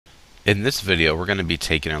In this video, we're going to be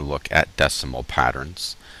taking a look at decimal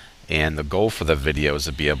patterns, and the goal for the video is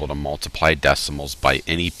to be able to multiply decimals by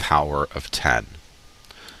any power of 10.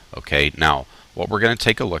 Okay, now what we're going to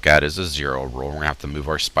take a look at is a zero rule. We're going to have to move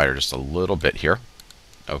our spider just a little bit here.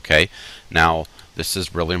 Okay, now this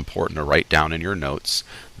is really important to write down in your notes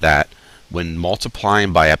that when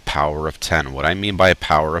multiplying by a power of 10, what I mean by a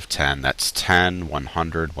power of 10, that's 10,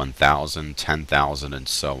 100, 1000, 10,000, and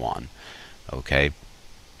so on. Okay,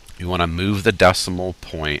 you want to move the decimal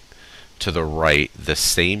point to the right the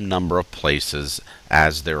same number of places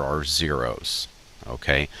as there are zeros.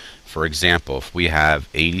 Okay, for example, if we have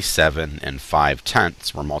 87 and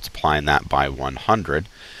 5/10, we're multiplying that by 100.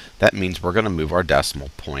 That means we're going to move our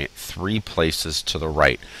decimal point 3 places to the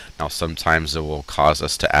right. Now sometimes it will cause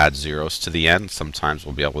us to add zeros to the end. Sometimes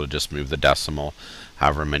we'll be able to just move the decimal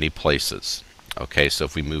however many places. Okay, so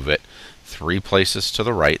if we move it 3 places to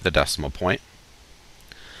the right, the decimal point,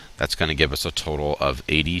 that's going to give us a total of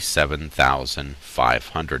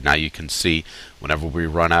 87,500. Now you can see whenever we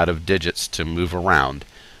run out of digits to move around,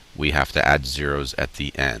 we have to add zeros at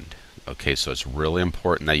the end. Okay, so it's really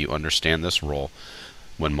important that you understand this rule.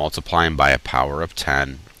 When multiplying by a power of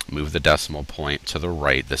 10, move the decimal point to the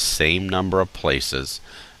right the same number of places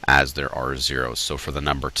as there are zeros. So for the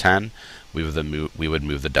number 10, we would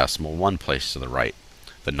move the decimal 1 place to the right.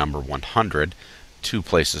 The number 100, 2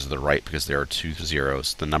 places to the right because there are 2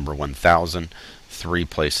 zeros. The number 1000, 3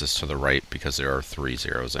 places to the right because there are 3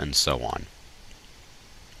 zeros, and so on.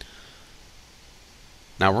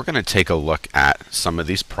 Now we're going to take a look at some of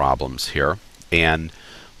these problems here, and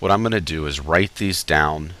what I'm going to do is write these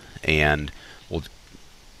down, and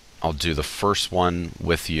I'll do the first one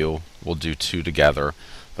with you. We'll do 2 together,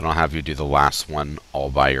 then I'll have you do the last one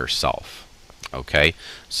all by yourself. Okay,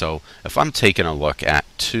 so if I'm taking a look at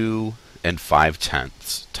 2 and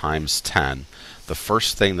 5/10 times 10, the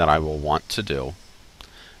first thing that I will want to do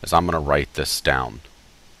is I'm going to write this down.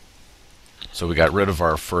 So we got rid of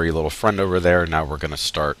our furry little friend over there. Now we're going to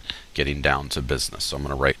start getting down to business. So I'm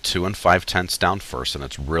going to write 2 and 5/10 down first, and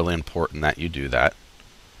it's really important that you do that.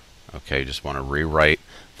 Okay, you just want to rewrite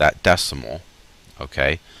that decimal.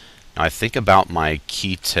 Okay, now I think about my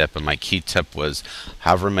key tip, and my key tip was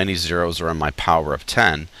however many zeros are in my power of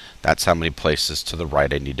 10, that's how many places to the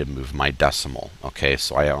right I need to move my decimal. Okay,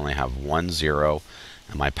 so I only have 1 0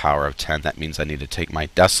 in my power of 10. That means I need to take my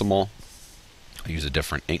decimal, I use a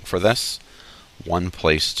different ink for this, 1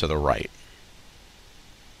 place to the right.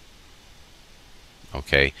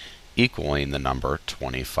 Okay, equaling the number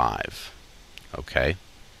 25. Okay,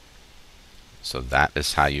 so that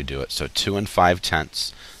is how you do it. So 2 and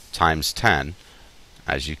 5/10 times 10,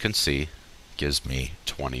 as you can see, gives me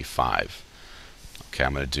 25. Okay,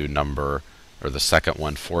 I'm going to do the second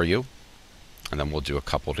one for you, and then we'll do a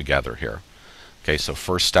couple together here. Okay, so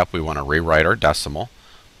first step, we want to rewrite our decimal,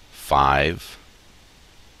 5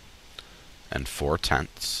 and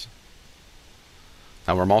 4/10.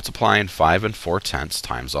 Now we're multiplying 5 and 4/10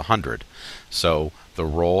 times 100. So the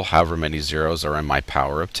rule, however many zeros are in my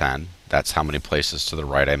power of 10, that's how many places to the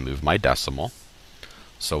right I move my decimal.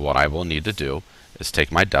 So what I will need to do is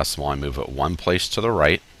take my decimal and move it 1 place to the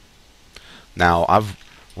right. Now I've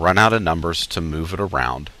run out of numbers to move it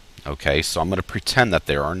around. Okay, so I'm going to pretend that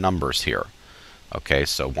there are numbers here. Okay,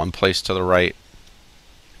 so 1 place to the right,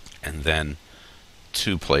 and then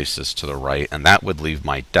 2 places to the right, and that would leave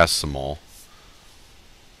my decimal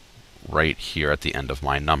right here at the end of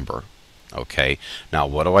my number. Okay, now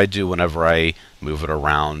what do I do whenever I move it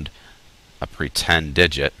around a pretend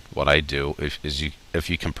digit? What I do is if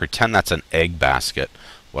you can pretend that's an egg basket,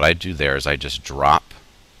 what I do there is I just drop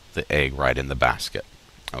the egg right in the basket.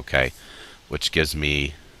 Okay, which gives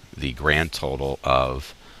me the grand total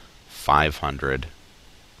of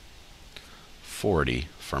 540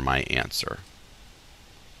 for my answer.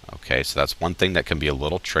 Okay, so that's one thing that can be a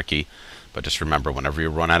little tricky, but just remember, whenever you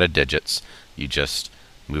run out of digits, you just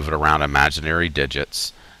move it around imaginary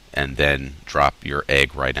digits and then drop your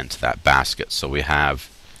egg right into that basket. So we have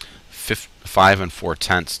 5 and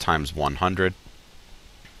 4/10 times 100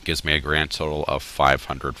 gives me a grand total of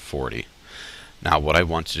 540. Now what I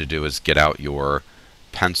want you to do is get out your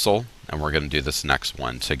pencil, and we're going to do this next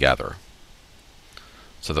one together.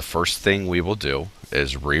 So the first thing we will do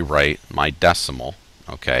is rewrite my decimal.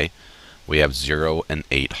 Okay, we have 0 and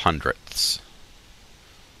 8/100.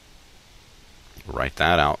 Write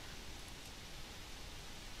that out.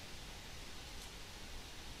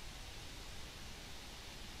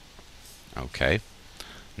 Okay,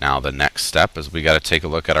 now the next step is we got to take a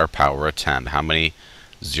look at our power of 10. How many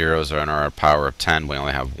zeros are in our power of 10? We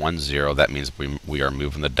only have 1 0. That means we are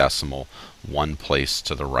moving the decimal 1 place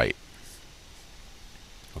to the right.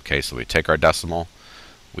 Okay, so we take our decimal,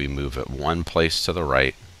 we move it one place to the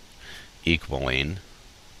right, equaling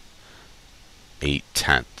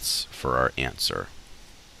 8/10 for our answer.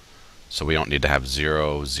 So we don't need to have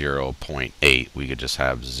 0.8. We could just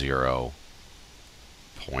have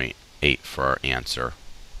 0.8 for our answer.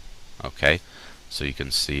 Okay, so you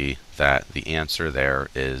can see that the answer there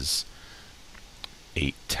is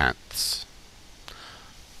 8/10.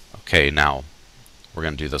 Okay, now we're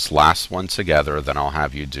going to do this last one together, then I'll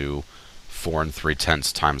have you do 4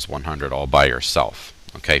 3/10 times 100 all by yourself.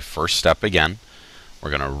 Okay, first step again, we're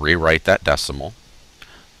going to rewrite that decimal.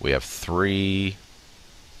 We have 3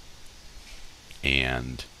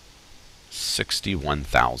 and 61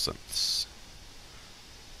 thousandths.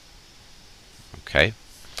 Okay,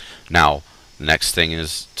 now the next thing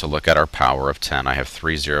is to look at our power of 10. I have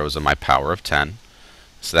 3 zeros in my power of 10.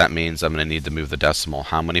 So that means I'm going to need to move the decimal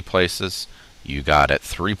how many places? You got it,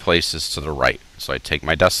 3 places to the right. So I take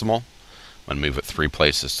my decimal, I'm going to move it 3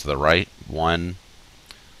 places to the right. 1,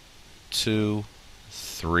 2,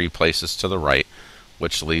 3 places to the right,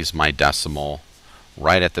 which leaves my decimal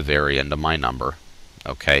right at the very end of my number.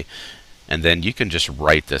 Okay, and then you can just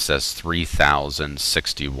write this as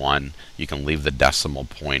 3061. You can leave the decimal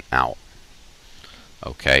point out.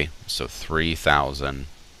 Okay, so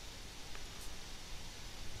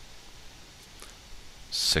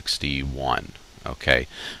 3061. Okay,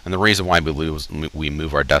 and the reason why we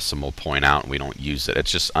move our decimal point out and we don't use it,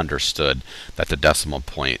 it's just understood that the decimal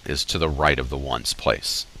point is to the right of the ones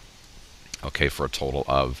place. Okay, for a total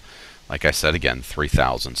of, like I said again,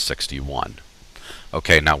 3061.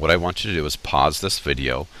 Okay, now what I want you to do is pause this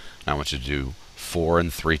video, and I want you to do 4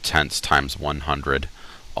 3/10 times 100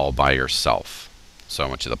 all by yourself. So I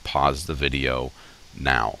want you to pause the video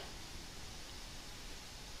now.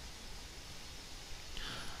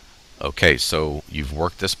 Okay, so you've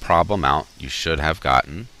worked this problem out. You should have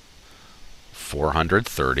gotten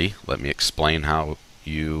 430. Let me explain how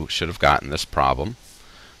you should have gotten this problem.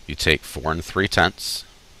 You take 4 3/10.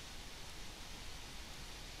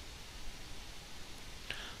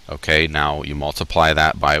 Okay, now you multiply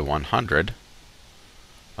that by 100.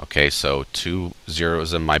 Okay, so 2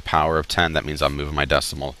 zeros in my power of 10. That means I'm moving my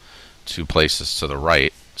decimal 2 places to the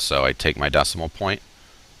right. So I take my decimal point,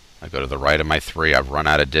 I go to the right of my 3, I've run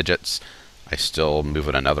out of digits. I still move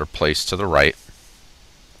it another place to the right,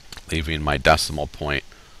 leaving my decimal point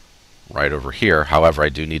right over here. However, I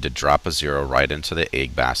do need to drop a 0 right into the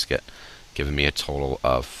egg basket, giving me a total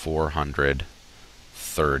of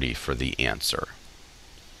 430 for the answer.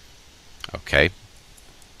 Okay,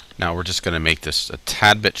 now we're just going to make this a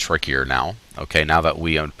tad bit trickier now. Okay, now that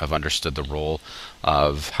we have understood the rule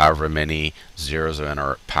of however many zeros are in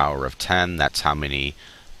our power of 10, that's how many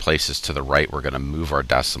places to the right we're going to move our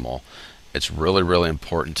decimal. It's really, really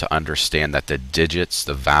important to understand that the digits,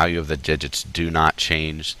 the value of the digits do not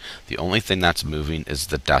change. The only thing that's moving is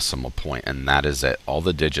the decimal point, and that is it. All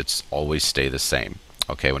the digits always stay the same,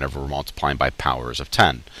 okay, whenever we're multiplying by powers of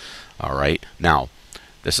 10. All right, now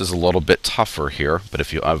this is a little bit tougher here, but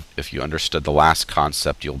if you understood the last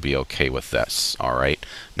concept, you'll be okay with this. All right,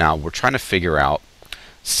 now we're trying to figure out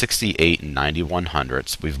 68 and 91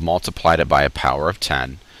 hundredths. We've multiplied it by a power of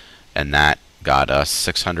 10, and that got us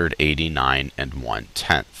 689 and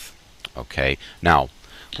 1/10. Okay, now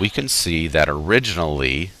we can see that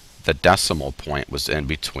originally the decimal point was in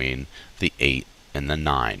between the 8 and the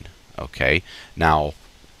 9. Okay, now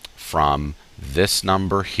from this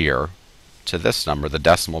number here to this number, the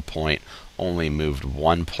decimal point only moved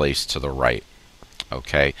 1 place to the right.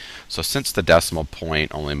 Okay, so since the decimal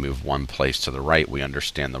point only moved 1 place to the right, we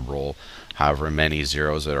understand the rule. However many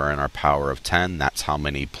zeros that are in our power of 10, that's how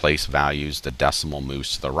many place values the decimal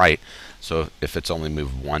moves to the right. So if it's only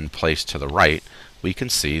moved 1 place to the right, we can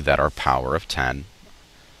see that our power of 10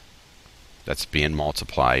 that's being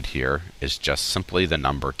multiplied here is just simply the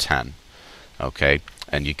number 10. Okay,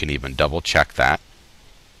 and you can even double check that.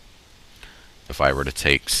 If I were to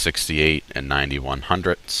take 68 and 91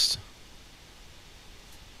 hundredths,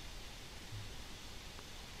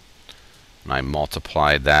 and I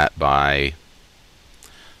multiplied that by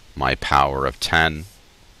my power of 10,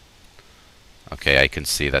 okay, I can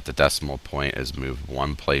see that the decimal point is moved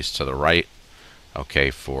 1 place to the right, okay,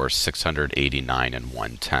 for 689 and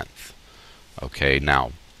 1/10. Okay,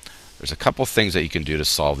 now there's a couple things that you can do to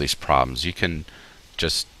solve these problems. You can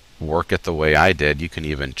just work it the way I did. You can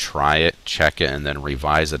even try it, check it, and then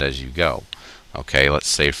revise it as you go. Okay, let's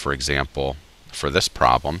say for example, for this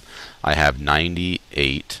problem, I have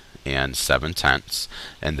 98 and 7/10,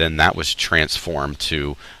 and then that was transformed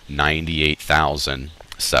to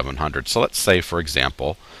 98,700. So let's say for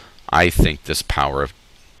example, I think this power of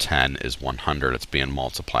 10 is 100. It's being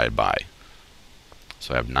multiplied by.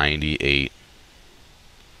 So I have 98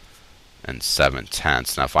 and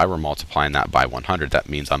 7/10. Now if I were multiplying that by 100, that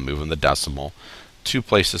means I'm moving the decimal 2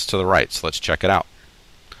 places to the right. So let's check it out.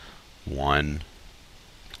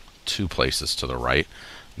 2 places to the right.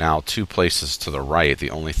 Now 2 places to the right,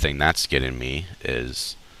 the only thing that's getting me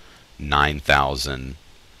is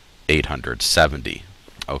 9,870.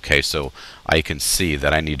 Okay, so I can see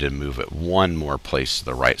that I need to move it 1 more place to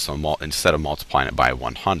the right. So instead of multiplying it by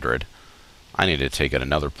 100, I need to take it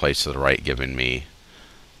another place to the right, giving me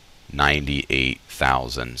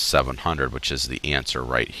 98,700, which is the answer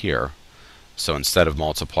right here. So instead of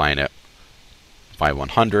multiplying it by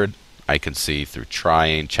 100, I can see through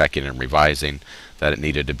trying, checking, and revising that it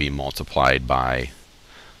needed to be multiplied by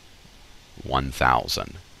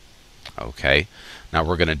 1,000. Okay, now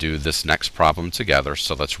we're going to do this next problem together,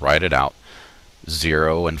 so let's write it out.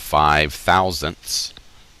 0 and 5 thousandths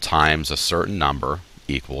times a certain number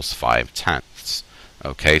equals 5 tenths.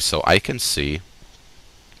 Okay, so I can see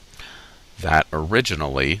that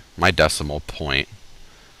originally my decimal point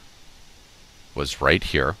was right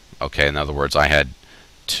here. Okay, in other words, I had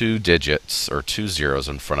 2 digits or 2 zeros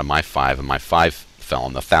in front of my 5, and my 5 fell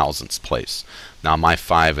in the thousandths place. Now my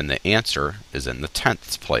 5 in the answer is in the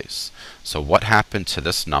tenths place. So what happened to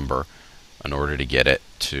this number in order to get it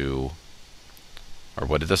to, or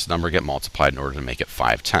what did this number get multiplied in order to make it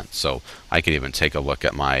 5 tenths? So I could even take a look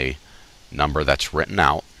at my number that's written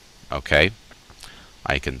out. Okay,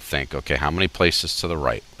 I can think, okay, how many places to the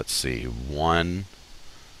right? Let's see,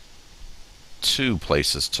 2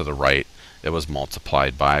 places to the right it was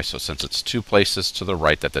multiplied by. So since it's 2 places to the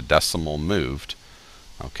right that the decimal moved,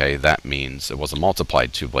 okay, that means it wasn't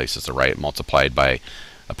multiplied 2 places to the right. It multiplied by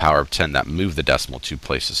a power of 10 that moved the decimal 2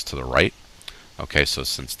 places to the right. Okay, so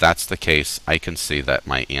since that's the case, I can see that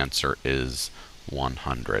my answer is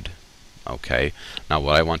 100. Okay, now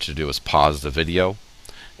what I want you to do is pause the video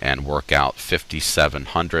and work out 57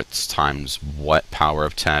 hundredths times what power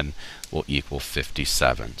of 10 will equal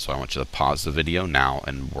 57. So I want you to pause the video now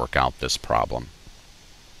and work out this problem.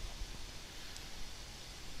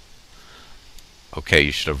 Okay,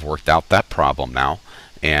 you should have worked out that problem now,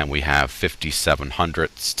 and we have 57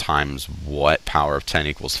 hundredths times what power of 10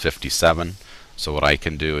 equals 57. So what I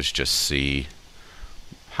can do is just see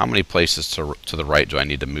how many places to the right do I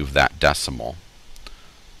need to move that decimal.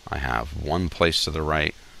 I have 1 place to the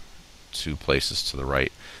right, 2 places to the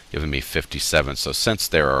right, giving me 57. So since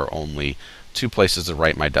there are only 2 places to the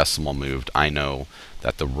right my decimal moved, I know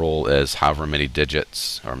that the rule is however many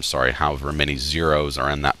digits, or I'm sorry, however many zeros are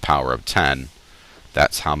in that power of 10,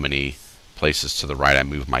 that's how many places to the right I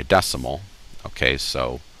move my decimal. Okay,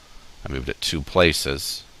 so I moved it 2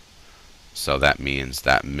 places. So that means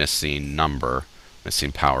that missing number,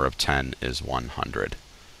 missing power of 10 is 100.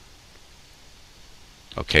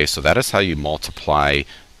 Okay, so that is how you multiply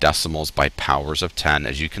decimals by powers of 10.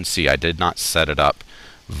 As you can see, I did not set it up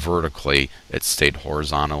vertically. It stayed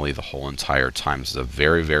horizontally the whole entire time. This is a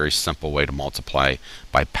very, very simple way to multiply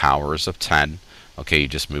by powers of 10. Okay, you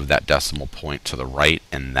just move that decimal point to the right,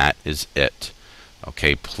 and that is it.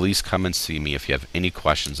 Okay, please come and see me if you have any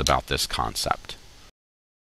questions about this concept.